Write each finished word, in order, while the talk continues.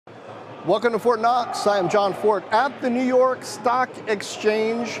Welcome to Fort Knox. I am Jon Fortt at the New York Stock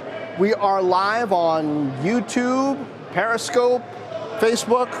Exchange. We are live on YouTube, Periscope,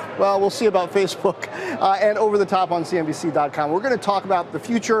 Facebook. Well, we'll see about Facebook, and over the top on CNBC.com. We're going to talk about the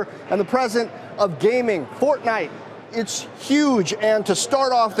future and the present of gaming. Fortnite, it's huge. And to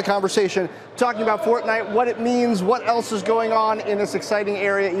start off the conversation, talking about Fortnite, what it means, what else is going on in this exciting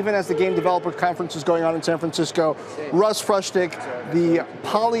area, even as the Game Developer Conference is going on in San Francisco. Russ Frushtick, the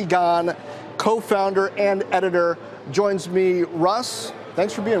Polygon co-founder and editor, joins me. Russ,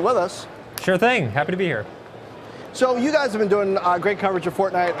 thanks for being with us. Sure thing. Happy to be here. So you guys have been doing great coverage of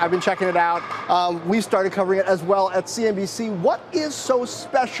Fortnite. I've been checking it out. We started covering it as well at CNBC. What is so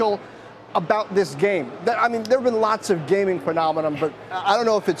special about this game? I mean, there have been lots of gaming phenomenon, but I don't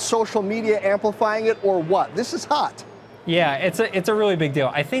know if it's social media amplifying it or what. This is hot. Yeah, it's a really big deal.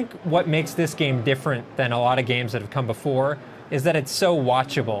 I think what makes this game different than a lot of games that have come before is that it's so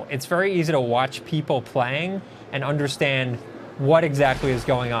watchable. It's very easy to watch people playing and understand what exactly is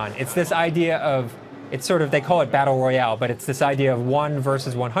going on. It's this idea of, it's sort of, they call it Battle Royale, but it's this idea of 1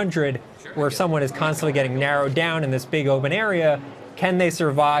 versus 100, where someone is constantly getting narrowed down in this big open area. Can they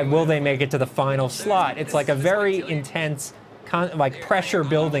survive? Will they make it to the final slot? It's like a very intense, like pressure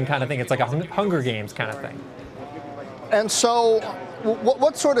building kind of thing. It's like a Hunger Games kind of thing. And so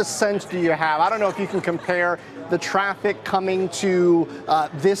what sort of sense do you have? I don't know if you can compare the traffic coming to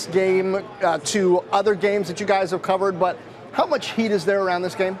this game to other games that you guys have covered, but how much heat is there around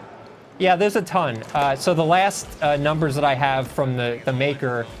this game? Yeah, there's a ton. So the last numbers that I have from the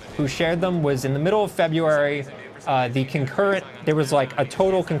maker who shared them was in the middle of February. There was like a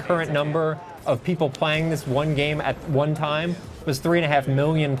total concurrent number of people playing this one game at one time was 3.5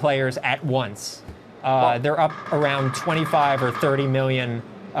 million players at once. Wow. They're up around 25 or 30 million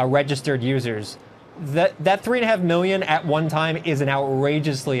registered users. That 3.5 million at one time is an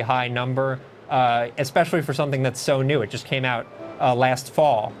outrageously high number, especially for something that's so new. It just came out last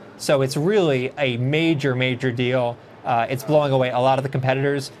fall. So it's really a major, major deal. It's blowing away a lot of the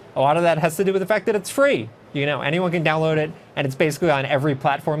competitors. A lot of that has to do with the fact that it's free. You know, anyone can download it, and it's basically on every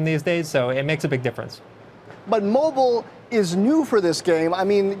platform these days, so it makes a big difference. But mobile is new for this game. I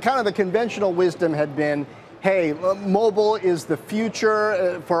mean, kind of the conventional wisdom had been, hey, mobile is the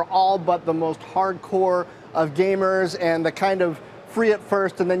future for all but the most hardcore of gamers, and the kind of free at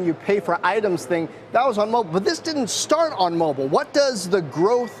first and then you pay for items thing, that was on mobile. But this didn't start on mobile. What does the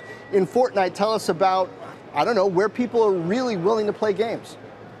growth in Fortnite tell us about, I don't know, where people are really willing to play games?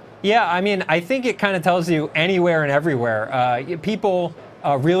 Yeah, I mean, I think it kind of tells you anywhere and everywhere. People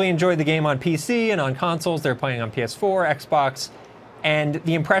really enjoyed the game on PC and on consoles. They're playing on PS4, Xbox, and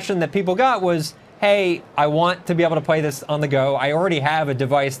the impression that people got was, hey, I want to be able to play this on the go. I already have a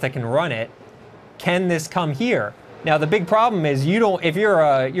device that can run it. Can this come here? Now, the big problem is if you're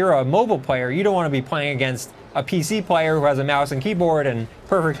a mobile player, you don't want to be playing against a PC player who has a mouse and keyboard and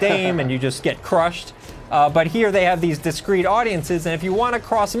perfect aim, and you just get crushed. But here they have these discrete audiences, and if you want to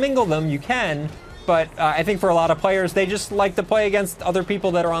cross-mingle them, you can. But I think for a lot of players, they just like to play against other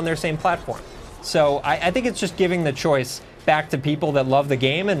people that are on their same platform. So I think it's just giving the choice back to people that love the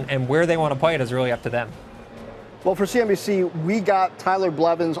game, and where they want to play it is really up to them. Well, for CNBC, we got Tyler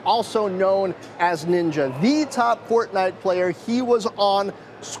Blevins, also known as Ninja, the top Fortnite player. He was on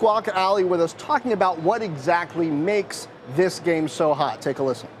Squawk Alley with us talking about what exactly makes this game so hot. Take a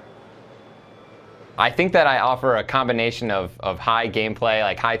listen. I think that I offer a combination of high gameplay,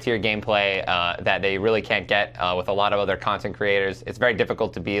 like high-tier gameplay that they really can't get with a lot of other content creators. It's very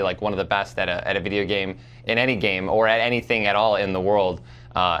difficult to be like one of the best at a video game, in any game, or at anything at all in the world.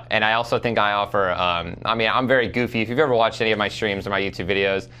 And I also think I offer, I mean, I'm very goofy. If you've ever watched any of my streams or my YouTube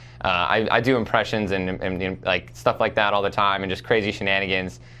videos, I do impressions and like stuff like that all the time, and just crazy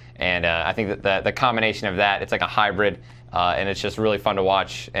shenanigans. And I think that the combination of that, it's like a hybrid, and it's just really fun to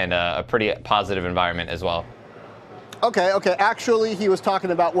watch, and a pretty positive environment as well. Okay. Actually, he was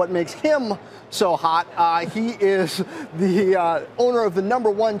talking about what makes him so hot. He is the owner of the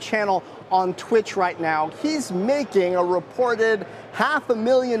 #1 channel on Twitch right now. He's making a reported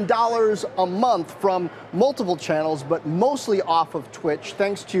 $500,000 a month from multiple channels, but mostly off of Twitch,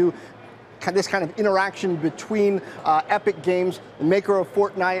 thanks to this kind of interaction between Epic Games, the maker of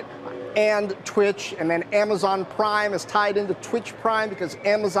Fortnite, and Twitch, and then Amazon Prime is tied into Twitch Prime because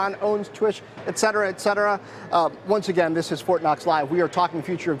Amazon owns Twitch, et cetera, et cetera. Once again, this is Fort Knox Live. We are talking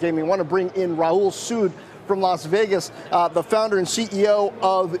future of gaming. I want to bring in Rahul Sood from Las Vegas, the founder and CEO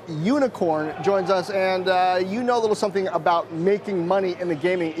of Unicorn, joins us. And you know a little something about making money in the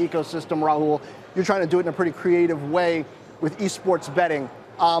gaming ecosystem, Rahul. You're trying to do it in a pretty creative way with esports betting.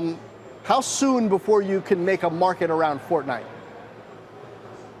 How soon before you can make a market around Fortnite?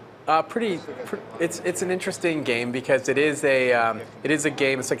 It's an interesting game because it is a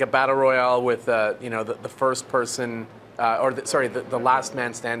game. It's like a battle royale with the first person the last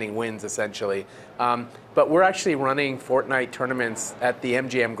man standing wins essentially. But we're actually running Fortnite tournaments at the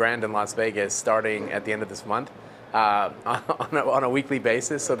MGM Grand in Las Vegas starting at the end of this month on a weekly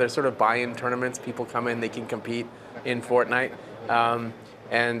basis. So there's sort of buy-in tournaments. People come in, they can compete in Fortnite,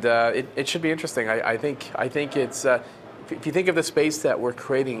 and it should be interesting. I think it's if you think of the space that we're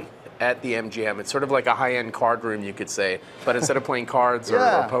creating at the MGM, it's sort of like a high-end card room, you could say. But instead of playing cards or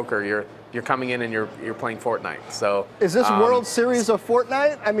poker, you're coming in and you're playing Fortnite. So is this World Series of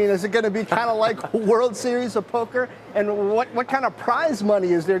Fortnite? I mean, is it going to be kind of like World Series of Poker? And what kind of prize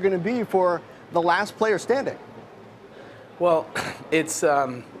money is there going to be for the last player standing? Well, we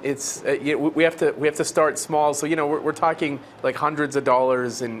have to start small. So we're talking like hundreds of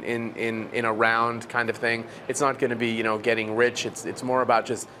dollars in a round kind of thing. It's not going to be getting rich. It's more about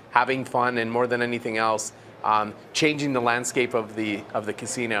just having fun, and more than anything else, changing the landscape of the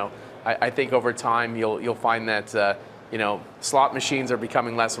casino. I think over time you'll find that slot machines are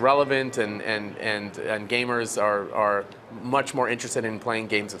becoming less relevant, and gamers are much more interested in playing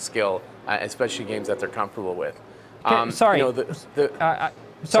games of skill, especially games that they're comfortable with. Sorry,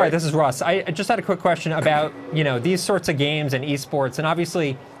 this is Russ. I just had a quick question about these sorts of games and esports, and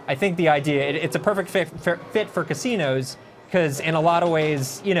obviously I think the idea it's a perfect fit for casinos because in a lot of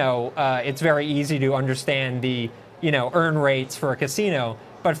ways it's very easy to understand the earn rates for a casino.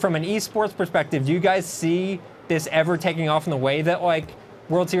 But from an esports perspective, do you guys see this ever taking off in the way that like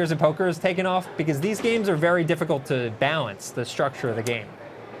World Series of Poker is taking off? Because these games are very difficult to balance the structure of the game.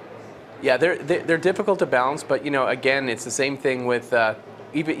 Yeah, they're difficult to balance, but again, it's the same thing with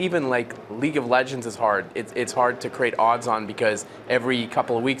even like League of Legends is hard. It's hard to create odds on because every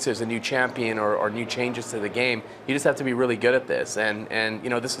couple of weeks there's a new champion or new changes to the game. You just have to be really good at this, and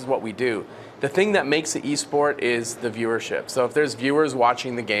this is what we do. The thing that makes the esport is the viewership. So if there's viewers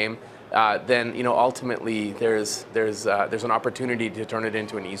watching the game, then ultimately there's an opportunity to turn it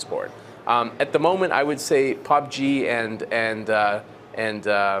into an esport. At the moment, I would say PUBG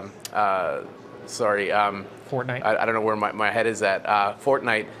Fortnite. I don't know where my head is at.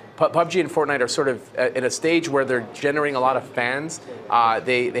 Fortnite. PUBG and Fortnite are sort of in a stage where they're generating a lot of fans.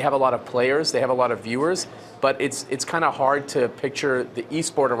 They have a lot of players. They have a lot of viewers. But it's kind of hard to picture the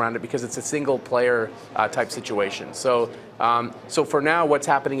esport around it because it's a single player type situation. So for now, what's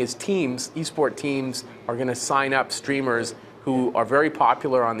happening is esport teams are going to sign up streamers who are very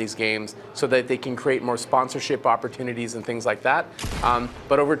popular on these games so that they can create more sponsorship opportunities and things like that.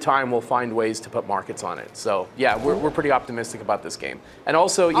 But over time, we'll find ways to put markets on it. So yeah, we're pretty optimistic about this game. And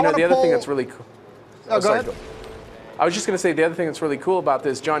also, the other thing that's really cool. Oh, go ahead. I was just going to say the other thing that's really cool about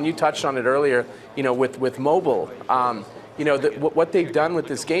this, John, you touched on it earlier, with mobile. What they've done with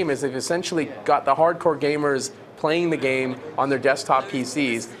this game is they've essentially got the hardcore gamers playing the game on their desktop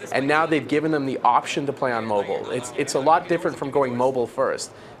PCs, and now they've given them the option to play on mobile. It's a lot different from going mobile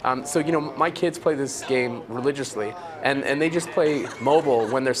first. So my kids play this game religiously, and they just play mobile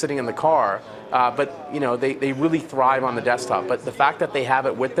when they're sitting in the car. But they really thrive on the desktop. But the fact that they have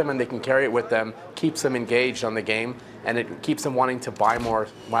it with them and they can carry it with them keeps them engaged on the game, and it keeps them wanting to buy more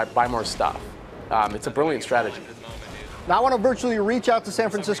stuff. It's a brilliant strategy. Now I want to virtually reach out to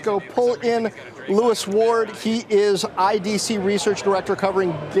San Francisco, pull in Louis Ward. He is IDC Research Director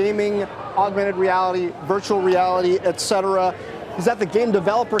covering gaming, augmented reality, virtual reality, etc. He's at the Game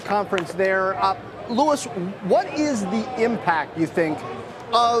Developer Conference there. Louis, what is the impact, you think,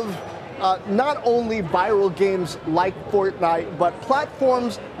 of not only viral games like Fortnite, but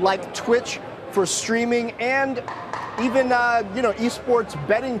platforms like Twitch for streaming and even esports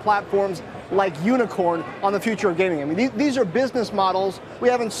betting platforms like Unicorn on the future of gaming? I mean, these are business models we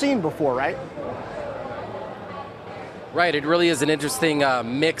haven't seen before, right? Right, it really is an interesting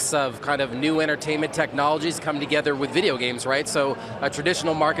mix of kind of new entertainment technologies come together with video games, right? So a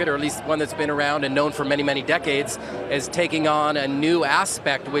traditional market, or at least one that's been around and known for many, many decades, is taking on a new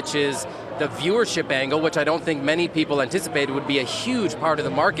aspect, which is the viewership angle, which I don't think many people anticipated would be a huge part of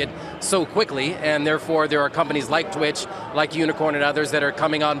the market so quickly, and therefore there are companies like Twitch, like Unicorn and others that are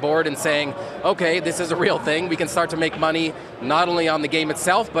coming on board and saying, okay, this is a real thing, we can start to make money not only on the game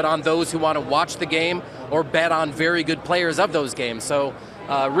itself, but on those who want to watch the game or bet on very good players of those games. So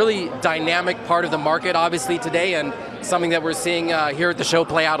really dynamic part of the market obviously today, and something that we're seeing here at the show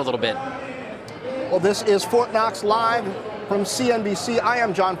play out a little bit. Well, this is Fort Knox Live from CNBC. I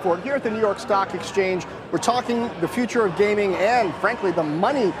am Jon Fortt here at the New York Stock Exchange. We're talking the future of gaming and, frankly, the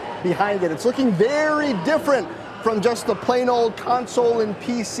money behind it. It's looking very different from just the plain old console and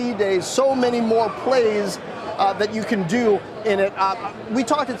PC days. So many more plays that you can do in it. We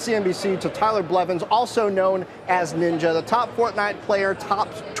talked at CNBC to Tyler Blevins, also known as Ninja, the top Fortnite player, top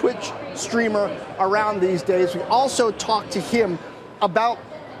Twitch streamer around these days. We also talked to him about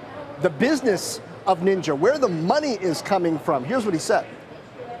the business of Ninja, where the money is coming from. Here's what he said.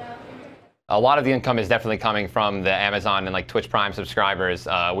 A lot of the income is definitely coming from the Amazon and like Twitch Prime subscribers.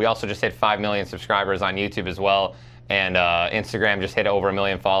 We also just hit 5 million subscribers on YouTube as well. And Instagram just hit over 1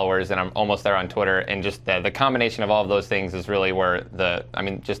 million followers, and I'm almost there on Twitter. And just the combination of all of those things is really where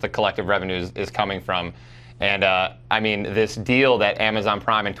just the collective revenue is coming from. And I mean, this deal that Amazon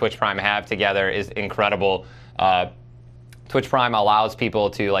Prime and Twitch Prime have together is incredible. Twitch Prime allows people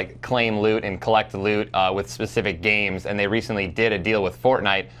to like claim loot and collect loot with specific games, and they recently did a deal with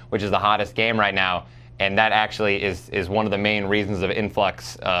Fortnite, which is the hottest game right now, and that actually is one of the main reasons of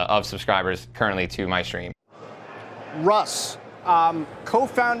influx of subscribers currently to my stream. Russ,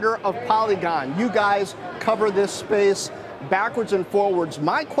 co-founder of Polygon, you guys cover this space backwards and forwards.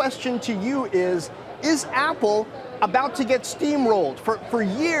 My question to you is Apple about to get steamrolled? For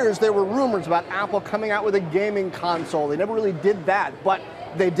years, there were rumors about Apple coming out with a gaming console. They never really did that, but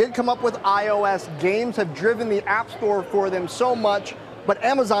they did come up with iOS. Games have driven the App Store for them so much, but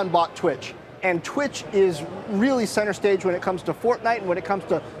Amazon bought Twitch. And Twitch is really center stage when it comes to Fortnite and when it comes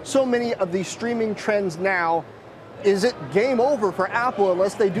to so many of these streaming trends now. Is it game over for Apple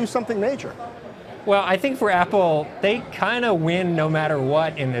unless they do something major? Well, I think for Apple, they kind of win no matter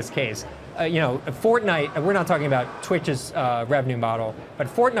what in this case. Fortnite, we're not talking about Twitch's revenue model, but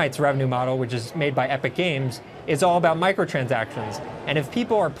Fortnite's revenue model, which is made by Epic Games, is all about microtransactions. And if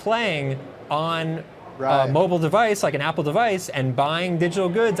people are playing on a mobile device, like an Apple device, and buying digital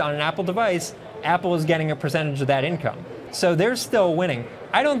goods on an Apple device, Apple is getting a percentage of that income. So they're still winning.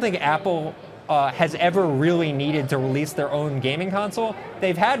 I don't think Apple has ever really needed to release their own gaming console.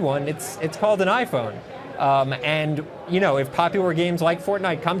 They've had one. It's called an iPhone. And if popular games like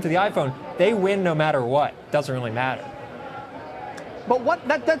Fortnite come to the iPhone, they win no matter what. Doesn't really matter. But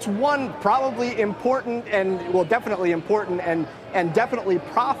that's one probably important and, well, definitely important and definitely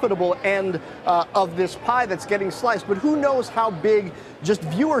profitable end of this pie that's getting sliced. But who knows how big just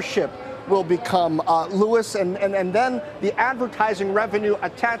viewership will become, Lewis, and then the advertising revenue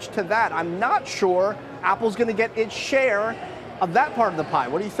attached to that. I'm not sure Apple's going to get its share of that part of the pie.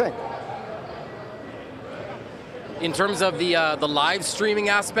 What do you think? In terms of the live streaming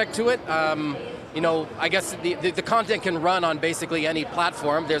aspect to it, I guess the content can run on basically any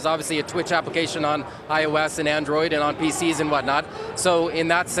platform. There's obviously a Twitch application on iOS and Android and on PCs and whatnot. So in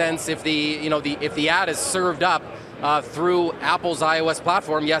that sense, if the ad is served up through Apple's iOS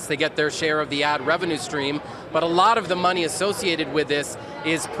platform, yes, they get their share of the ad revenue stream. But a lot of the money associated with this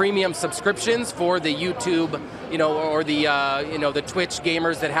is premium subscriptions for the YouTube, or the Twitch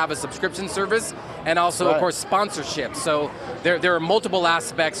gamers that have a subscription service, and also, of course, sponsorships. So there are multiple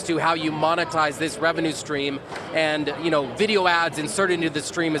aspects to how you monetize this revenue stream, and video ads inserted into the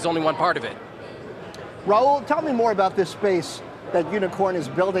stream is only one part of it. Raul, tell me more about this space that Unicorn is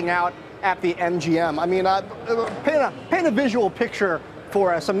building out at the MGM. I mean, paint a visual picture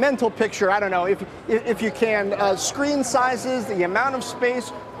for us, a mental picture. I don't know if you can. Screen sizes, the amount of space,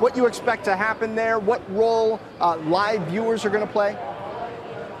 what you expect to happen there, what role live viewers are going to play.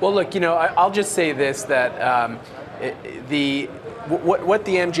 Well, look, I'll just say this, that what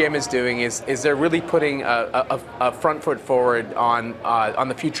the MGM is doing is they're really putting a front foot forward on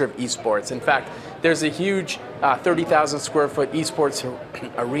the future of esports. In fact, there's a huge 30,000 square foot esports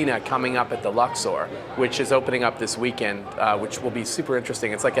arena coming up at the Luxor, which is opening up this weekend, which will be super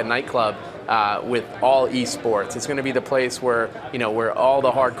interesting. It's like a nightclub with all esports. It's going to be the place where all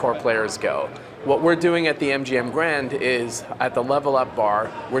the hardcore players go. What we're doing at the MGM Grand is at the Level Up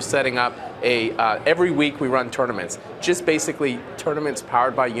bar, we're setting up every week we run tournaments, just basically tournaments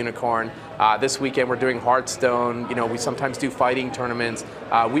powered by Unicorn. This weekend we're doing Hearthstone, we sometimes do fighting tournaments.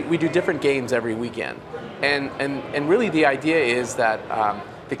 We do different games every weekend. And really the idea is that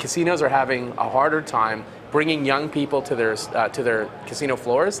the casinos are having a harder time bringing young people to their casino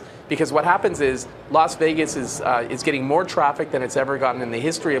floors, because what happens is Las Vegas is getting more traffic than it's ever gotten in the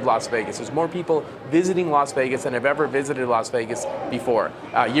history of Las Vegas. There's more people visiting Las Vegas than have ever visited Las Vegas before,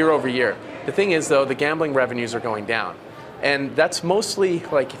 year over year. The thing is, though, the gambling revenues are going down. And that's mostly,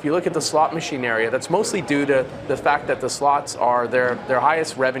 like, if you look at the slot machine area, that's mostly due to the fact that the slots are their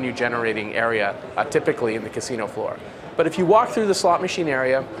highest revenue generating area, typically in the casino floor. But if you walk through the slot machine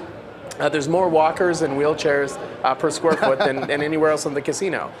area, There's more walkers and wheelchairs per square foot than anywhere else in the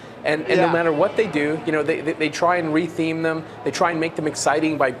casino. And no matter what they do, they try and retheme them. They try and make them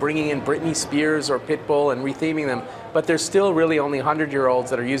exciting by bringing in Britney Spears or Pitbull and retheming them. But there's still really only 100-year-olds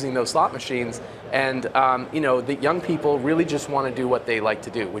that are using those slot machines. And the young people really just want to do what they like to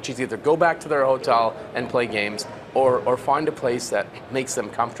do, which is either go back to their hotel and play games or find a place that makes them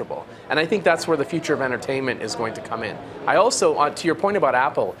comfortable. And I think that's where the future of entertainment is going to come in. I also, to your point about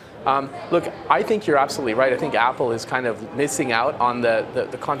Apple, look, I think you're absolutely right. I think Apple is kind of missing out on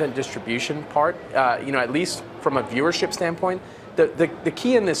the content distribution part, at least from a viewership standpoint. The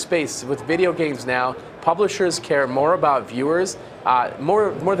key in this space with video games now, publishers care more about viewers,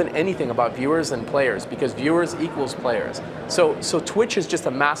 more than anything about viewers and players, because viewers equals players. So Twitch is just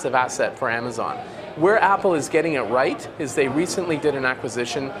a massive asset for Amazon. Where Apple is getting it right is they recently did an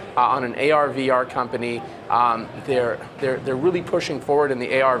acquisition on an AR/VR company. They're really pushing forward in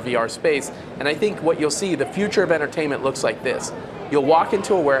the AR/VR space, and I think what you'll see, the future of entertainment looks like this. You'll walk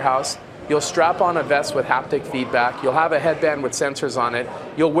into a warehouse. You'll strap on a vest with haptic feedback. You'll have a headband with sensors on it.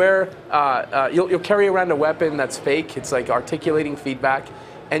 You'll wear, you'll carry around a weapon that's fake. It's like articulating feedback,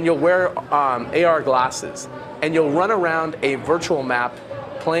 and you'll wear AR glasses, and you'll run around a virtual map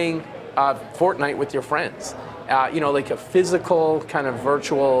playing Fortnite with your friends. Like a physical kind of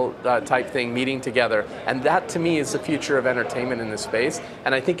virtual type thing, meeting together. And that to me is the future of entertainment in this space.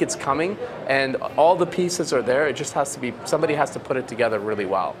 And I think it's coming, and all the pieces are there. It just has to be, somebody has to put it together really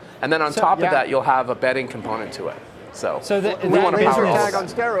well. And then on top of that, you'll have a betting component to it. So we want to power all tag on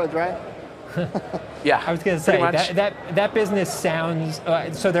steroids, right? Yeah, I was going to say that business sounds.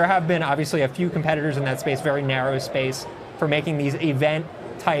 So there have been obviously a few competitors in that space, very narrow space, for making these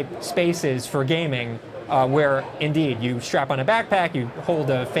event-type spaces for gaming, where indeed you strap on a backpack, you hold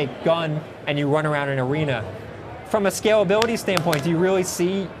a fake gun, and you run around an arena. From a scalability standpoint, do you really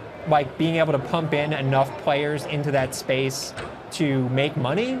see like being able to pump in enough players into that space to make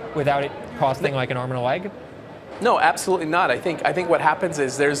money without it costing like an arm and a leg? No, absolutely not. I think what happens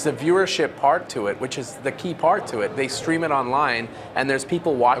is there's the viewership part to it, which is the key part to it. They stream it online, and there's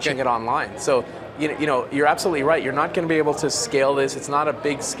people watching it online. So you're absolutely right. You're not going to be able to scale this. It's not a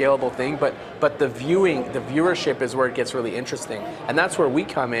big scalable thing, but the viewership is where it gets really interesting, and that's where we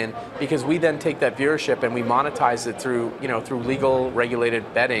come in, because we then take that viewership and we monetize it through legal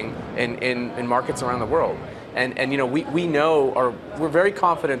regulated betting in markets around the world. And we know, or we're very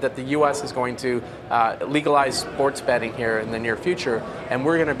confident that the U.S. is going to legalize sports betting here in the near future, and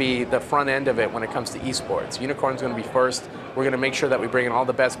we're going to be the front end of it when it comes to esports. Unicorn's going to be first. We're going to make sure that we bring in all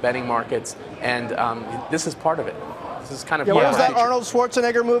the best betting markets, and this is part of it. This is kind of what was that Arnold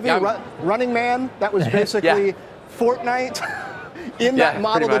Schwarzenegger movie, Running Man? That was basically Fortnite in that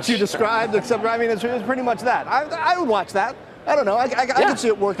model that you described, except I mean it's pretty much that. I would watch that. I don't know. I can see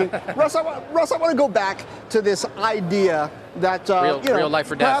it working. Russ, I want to go back to this idea that real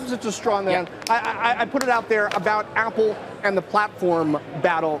life or death. Perhaps it's a strong man. I put it out there about Apple and the platform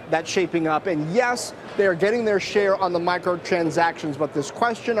battle that's shaping up. And yes, they are getting their share on the microtransactions, but this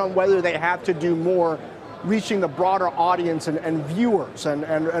question on whether they have to do more reaching the broader audience and viewers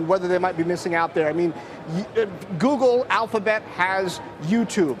and whether they might be missing out there. I mean, Google, Alphabet has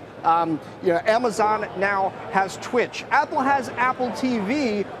YouTube. Amazon now has Twitch. Apple has Apple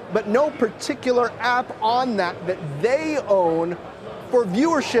TV, but no particular app on that they own for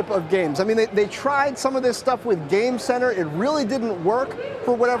viewership of games. I mean, they tried some of this stuff with Game Center. It really didn't work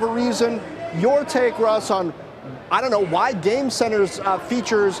for whatever reason. Your take, Russ, on, I don't know, why Game Center's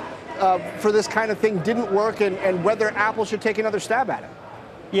features for this kind of thing didn't work, and whether Apple should take another stab at it.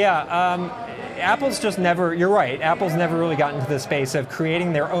 Yeah, Apple's just never, you're right, Apple's never really gotten to the space of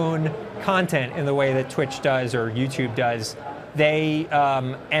creating their own content in the way that Twitch does or YouTube does. They,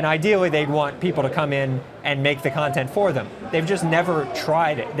 and ideally they'd want people to come in and make the content for them. They've just never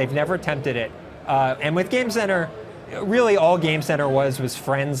tried it. They've never attempted it. And with Game Center, really all Game Center was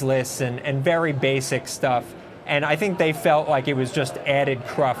friends lists and very basic stuff. And I think they felt like it was just added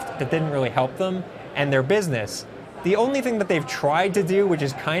cruft that didn't really help them and their business. The only thing that they've tried to do, which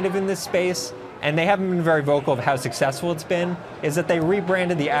is kind of in this space, and they haven't been very vocal of how successful it's been, is that they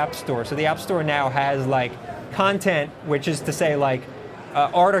rebranded the App Store. So the App Store now has like content, which is to say like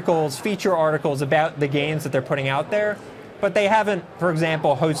articles, feature articles about the games that they're putting out there. But they haven't, for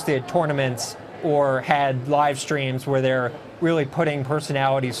example, hosted tournaments or had live streams where they're really putting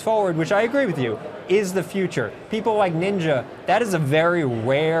personalities forward, which I agree with you, is the future. People like Ninja, that is a very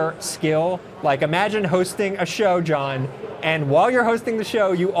rare skill. Like imagine hosting a show, John, and while you're hosting the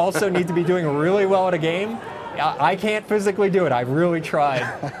show, you also need to be doing really well at a game. I can't physically do it. I've really tried,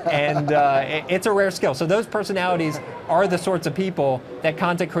 and it's a rare skill. So those personalities are the sorts of people that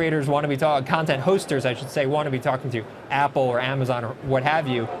content creators want to be talking, content hosters, I should say, want to be talking to, Apple or Amazon or what have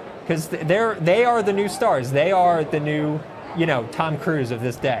you, because they are the new stars. They are the new, Tom Cruise of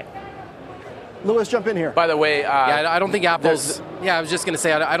this day. Lewis, jump in here. By the way, I don't think Apple's. Yeah, I was just going to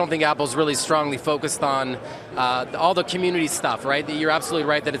say I don't think Apple's really strongly focused on all the community stuff, right? You're absolutely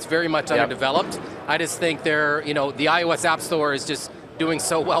right that it's very much underdeveloped. I just think the iOS App Store is just doing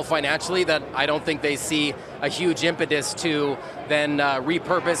so well financially that I don't think they see a huge impetus to then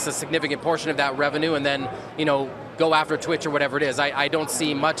repurpose a significant portion of that revenue and then go after Twitch or whatever it is. I don't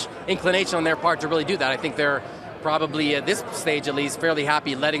see much inclination on their part to really do that. I think they're probably at this stage at least fairly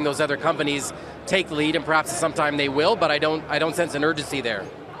happy letting those other companies take the lead, and perhaps sometime they will, but I don't sense an urgency there.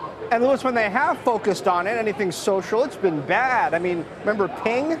 And Lewis, when they have focused on it, anything social, it's been bad. I mean, remember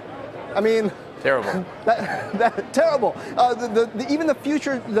Ping? I mean, terrible. Terrible. Even the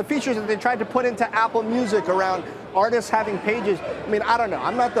features that they tried to put into Apple Music around artists having pages. I mean, I don't know.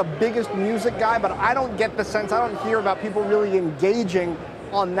 I'm not the biggest music guy, but I don't get the sense. I don't hear about people really engaging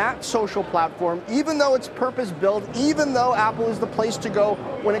on that social platform, even though it's purpose-built, even though Apple is the place to go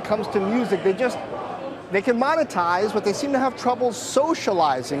when it comes to music. They can monetize, but they seem to have trouble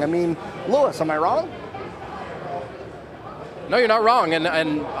socializing. I mean, Lewis, am I wrong? No, you're not wrong,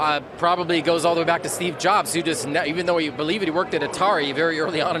 and probably goes all the way back to Steve Jobs, who just, even though he believed he worked at Atari very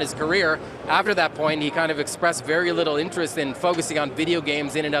early on in his career, after that point he kind of expressed very little interest in focusing on video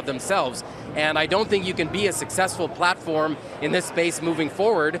games in and of themselves. And I don't think you can be a successful platform in this space moving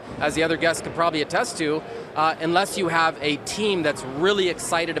forward, as the other guests could probably attest to, unless you have a team that's really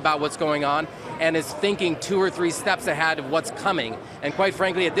excited about what's going on and is thinking 2 or 3 steps ahead of what's coming. And quite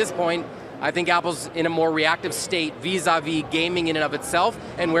frankly, at this point, I think Apple's in a more reactive state vis-a-vis gaming in and of itself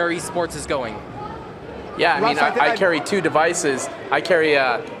and where esports is going. Yeah, I mean, I carry 2 devices. I carry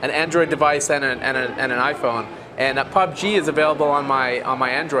an Android device and an iPhone. And PUBG is available on my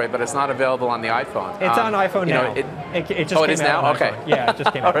Android, but it's not available on the iPhone. It's on iPhone now. It just it is now? Okay. Yeah, it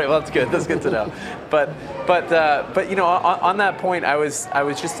just came out. All right, well, that's good. That's good to know. But on that point, I was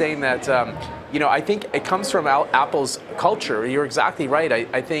just saying that I think it comes from Apple's culture. You're exactly right.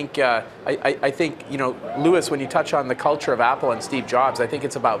 I think Lewis, when you touch on the culture of Apple and Steve Jobs, I think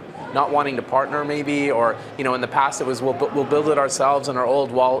it's about not wanting to partner, maybe, or in the past it was we'll build it ourselves in our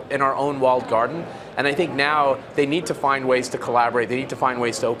own walled garden. And I think now they need to find ways to collaborate. They need to find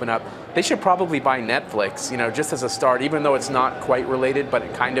ways to open up. They should probably buy Netflix, just as a start, even though it's not quite related, but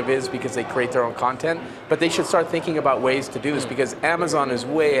it kind of is because they create their own content. But they should start thinking about ways to do this because Amazon is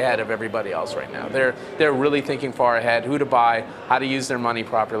way ahead of everybody else right now. They're really thinking far ahead, who to buy, how to use their money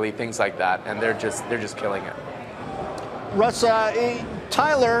properly, things like that, and they're just killing it. Russ,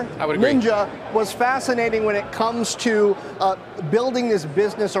 Tyler, Ninja, was fascinating when it comes to building this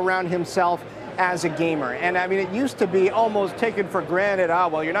business around himself as a gamer. And I mean, it used to be almost taken for granted,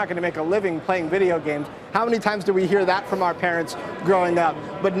 well, you're not going to make a living playing video games. How many times do we hear that from our parents growing up?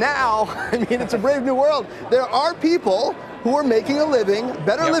 But now, I mean, it's a brave new world. There are people who are making a living,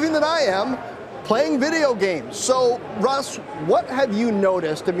 better living than I am, playing video games. So, Russ, what have you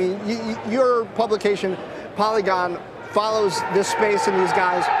noticed? I mean, your publication, Polygon, follows this space and these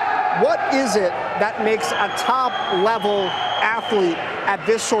guys. What is it that makes a top-level athlete at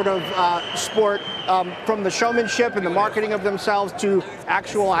this sort of sport, from the showmanship and the marketing of themselves to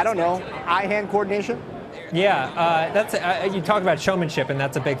actual, I don't know, eye-hand coordination? Yeah, that's you talk about showmanship, and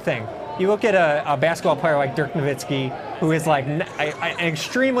that's a big thing. You look at a basketball player like Dirk Nowitzki, who is like an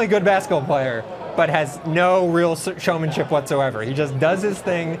extremely good basketball player, but has no real showmanship whatsoever. He just does his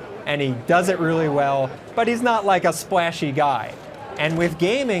thing, and he does it really well, but he's not like a splashy guy. And with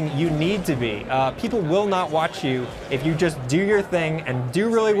gaming, you need to be. People will not watch you if you just do your thing and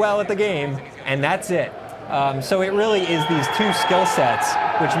do really well at the game, and that's it. So it really is these 2 skill sets,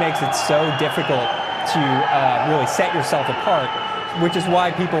 which makes it so difficult to really set yourself apart, which is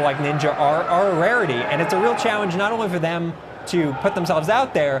why people like Ninja are a rarity. And it's a real challenge not only for them to put themselves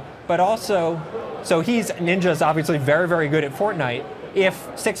out there, but also, Ninja's obviously very, very good at Fortnite. If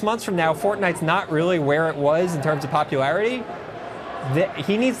 6 months from now, Fortnite's not really where it was in terms of popularity,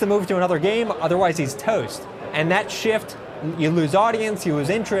 he needs to move to another game, otherwise he's toast. And that shift, you lose audience, you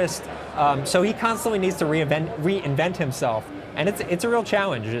lose interest, so he constantly needs to reinvent himself. And it's a real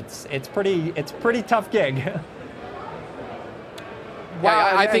challenge. It's pretty tough gig.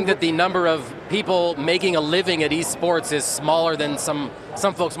 Yeah, I think that the number of people making a living at esports is smaller than some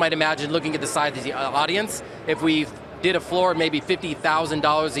folks might imagine looking at the size of the audience. If we did a floor maybe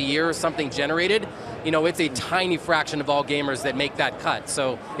 $50,000 a year or something generated, it's a tiny fraction of all gamers that make that cut.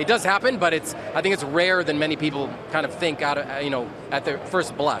 So it does happen, but I think it's rarer than many people kind of think out of, at their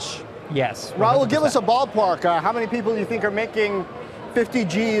first blush. Yes. Raul, give us a ballpark. How many people do you think are making 50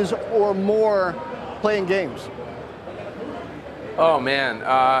 Gs or more playing games? Oh man,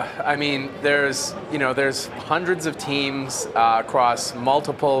 I mean, there's hundreds of teams across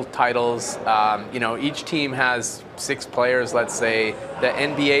multiple titles. Each team has 6 players, let's say. The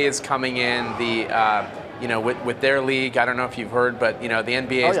NBA is coming in. With their league, I don't know if you've heard, but the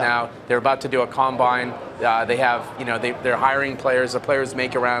NBA is now, they're about to do a combine. They have, they're hiring players. The players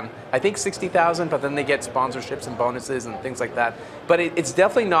make around, I think, 60,000, but then they get sponsorships and bonuses and things like that. But it's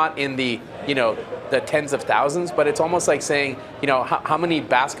definitely not in the, the tens of thousands, but it's almost like saying, how many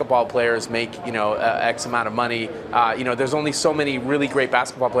basketball players make, X amount of money. There's only so many really great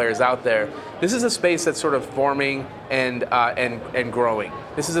basketball players out there. This is a space that's sort of forming and growing.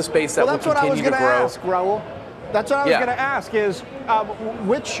 This is a space that will continue to grow. That's what I was going to ask, Raul. That's what I was going to ask is,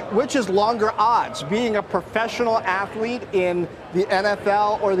 which is longer odds, being a professional athlete in the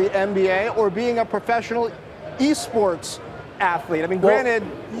NFL or the NBA, or being a professional esports athlete? I mean, granted,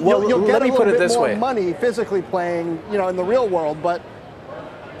 you'll get a little bit more money physically playing, in the real world, but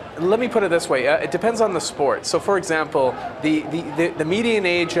let me put it this way. It depends on the sport. So, for example, the median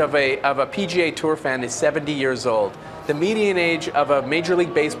age of a PGA Tour fan is 70 years old. The median age of a Major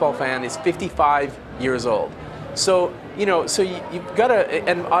League Baseball fan is 55 years old. So, you've got to,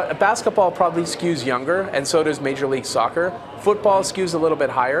 and basketball probably skews younger, and so does Major League Soccer. Football skews a little bit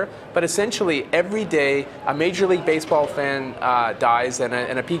higher, but essentially every day a Major League Baseball fan dies and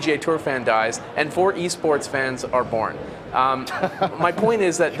a PGA Tour fan dies, and 4 esports fans are born. My point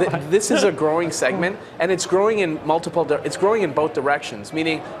is that this is a growing segment, and it's growing in it's growing in both directions.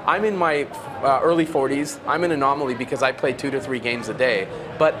 Meaning, I'm in my early 40s. I'm an anomaly because I play 2 to 3 games a day.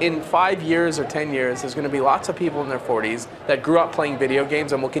 But in 5 years or 10 years, there's going to be lots of people in their 40s that grew up playing video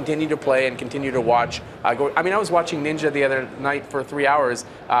games and will continue to play and continue to watch. I was watching Ninja the other night for 3 hours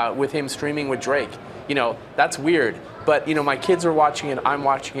with him streaming with Drake. That's weird. But, my kids are watching it, I'm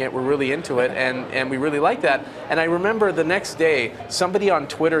watching it, we're really into it, and we really like that. And I remember the next day, somebody on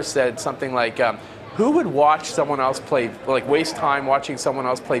Twitter said something like, who would watch someone else play, waste time watching someone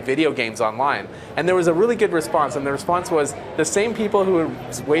else play video games online? And there was a really good response, and the response was the same people who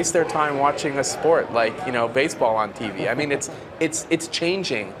would waste their time watching a sport like, baseball on TV. I mean, it's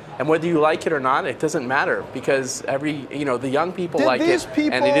changing. And whether you like it or not, it doesn't matter, because the young people like it,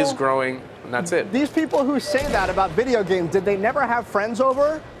 and it is growing. And that's it. These people who say that about video games, did they never have friends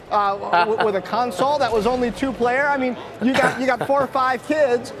over with a console that was only 2-player? I mean, you got 4 or 5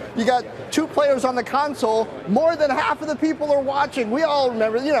 kids, you got 2 players on the console. More than half of the people are watching. We all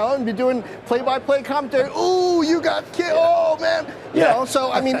remember, and be doing play-by-play commentary. Ooh, you got kids. Oh man,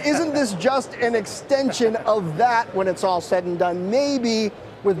 So I mean, isn't this just an extension of that when it's all said and done? Maybe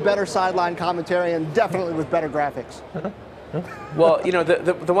with better sideline commentary and definitely with better graphics. Well,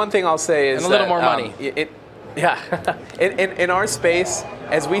 the one thing I'll say is and a little more money. In our space,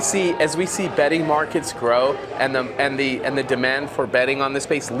 as we see betting markets grow and the demand for betting on this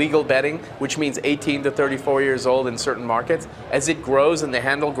space, legal betting, which means 18 to 34 years old in certain markets, as it grows and the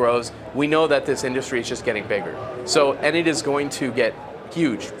handle grows, we know that this industry is just getting bigger. So, and it is going to get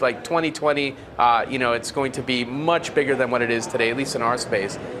huge. Like 2020, it's going to be much bigger than what it is today, at least in our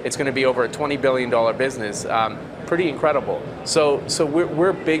space. It's going to be over a $20 billion business. Pretty incredible. So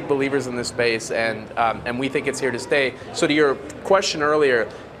we're big believers in this space, and we think it's here to stay. So to your question earlier,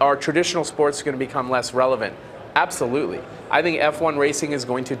 are traditional sports going to become less relevant? Absolutely. I think F1 racing is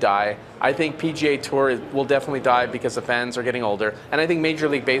going to die. I think PGA Tour will definitely die because the fans are getting older. And I think Major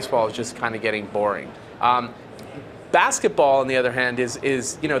League Baseball is just kind of getting boring. Basketball, on the other hand, is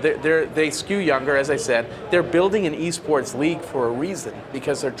they skew younger, as I said. They're building an esports league for a reason,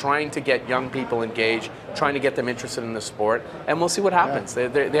 because they're trying to get young people engaged, trying to get them interested in the sport, and we'll see what happens. Yeah.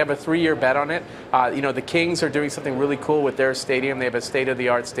 They have a 3-year bet on it. The Kings are doing something really cool with their stadium. They have a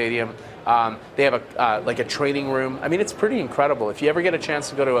state-of-the-art stadium. They have a training room. I mean, it's pretty incredible. If you ever get a chance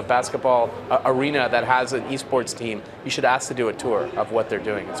to go to a basketball arena that has an esports team, you should ask to do a tour of what they're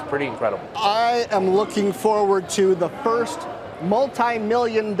doing. It's pretty incredible. I am looking forward to the first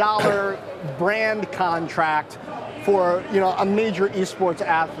multi-million-dollar brand contract for a major esports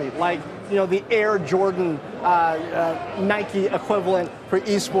athlete, like the Air Jordan Nike equivalent for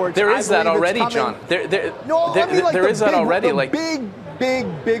esports. There is that already, John. There is that already. Like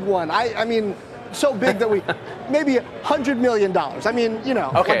big one. I mean, so big that we maybe $100 million. I mean,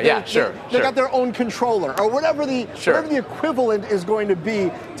 Okay, sure. They got their own controller or whatever the equivalent is going to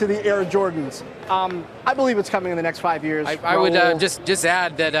be to the Air Jordans. I believe it's coming in the next 5 years. I would just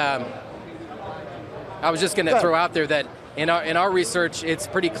add that I was just going to throw out there that in our research, it's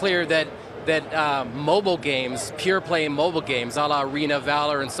pretty clear that mobile games, pure play mobile games, a la Arena,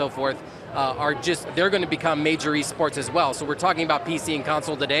 Valor, and so forth, they're going to become major esports as well. So we're talking about PC and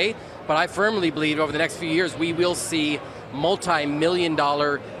console today, but I firmly believe over the next few years we will see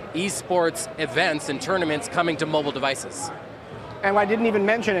multi-million-dollar esports events and tournaments coming to mobile devices. And I didn't even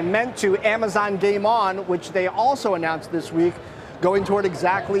mention and meant to Amazon Game On, which they also announced this week, going toward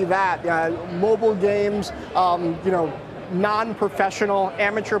exactly that. Mobile games, non-professional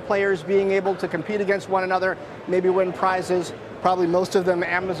amateur players being able to compete against one another, maybe win prizes, probably most of them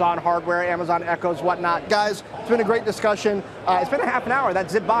Amazon hardware, Amazon Echoes, whatnot. Guys, it's been a great discussion. It's been a half an hour. That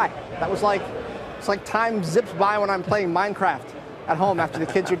zipped by. That was it's like time zips by when I'm playing Minecraft at home after the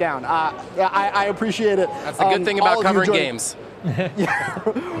kids are down. I appreciate it. That's the good thing about covering games.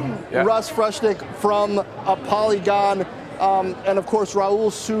 Russ Frushtick from Polygon, and of course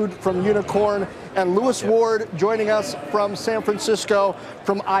Raul Sood from Unicorn, and Lewis Ward joining us from San Francisco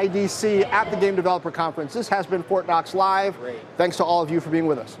from IDC at the Game Developer Conference. This has been Fort Knox Live. Thanks to all of you for being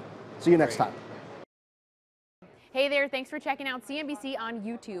with us. See you next time. Hey there, thanks for checking out CNBC on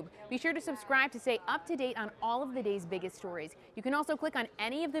YouTube. Be sure to subscribe to stay up to date on all of the day's biggest stories. You can also click on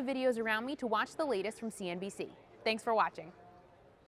any of the videos around me to watch the latest from CNBC. Thanks for watching.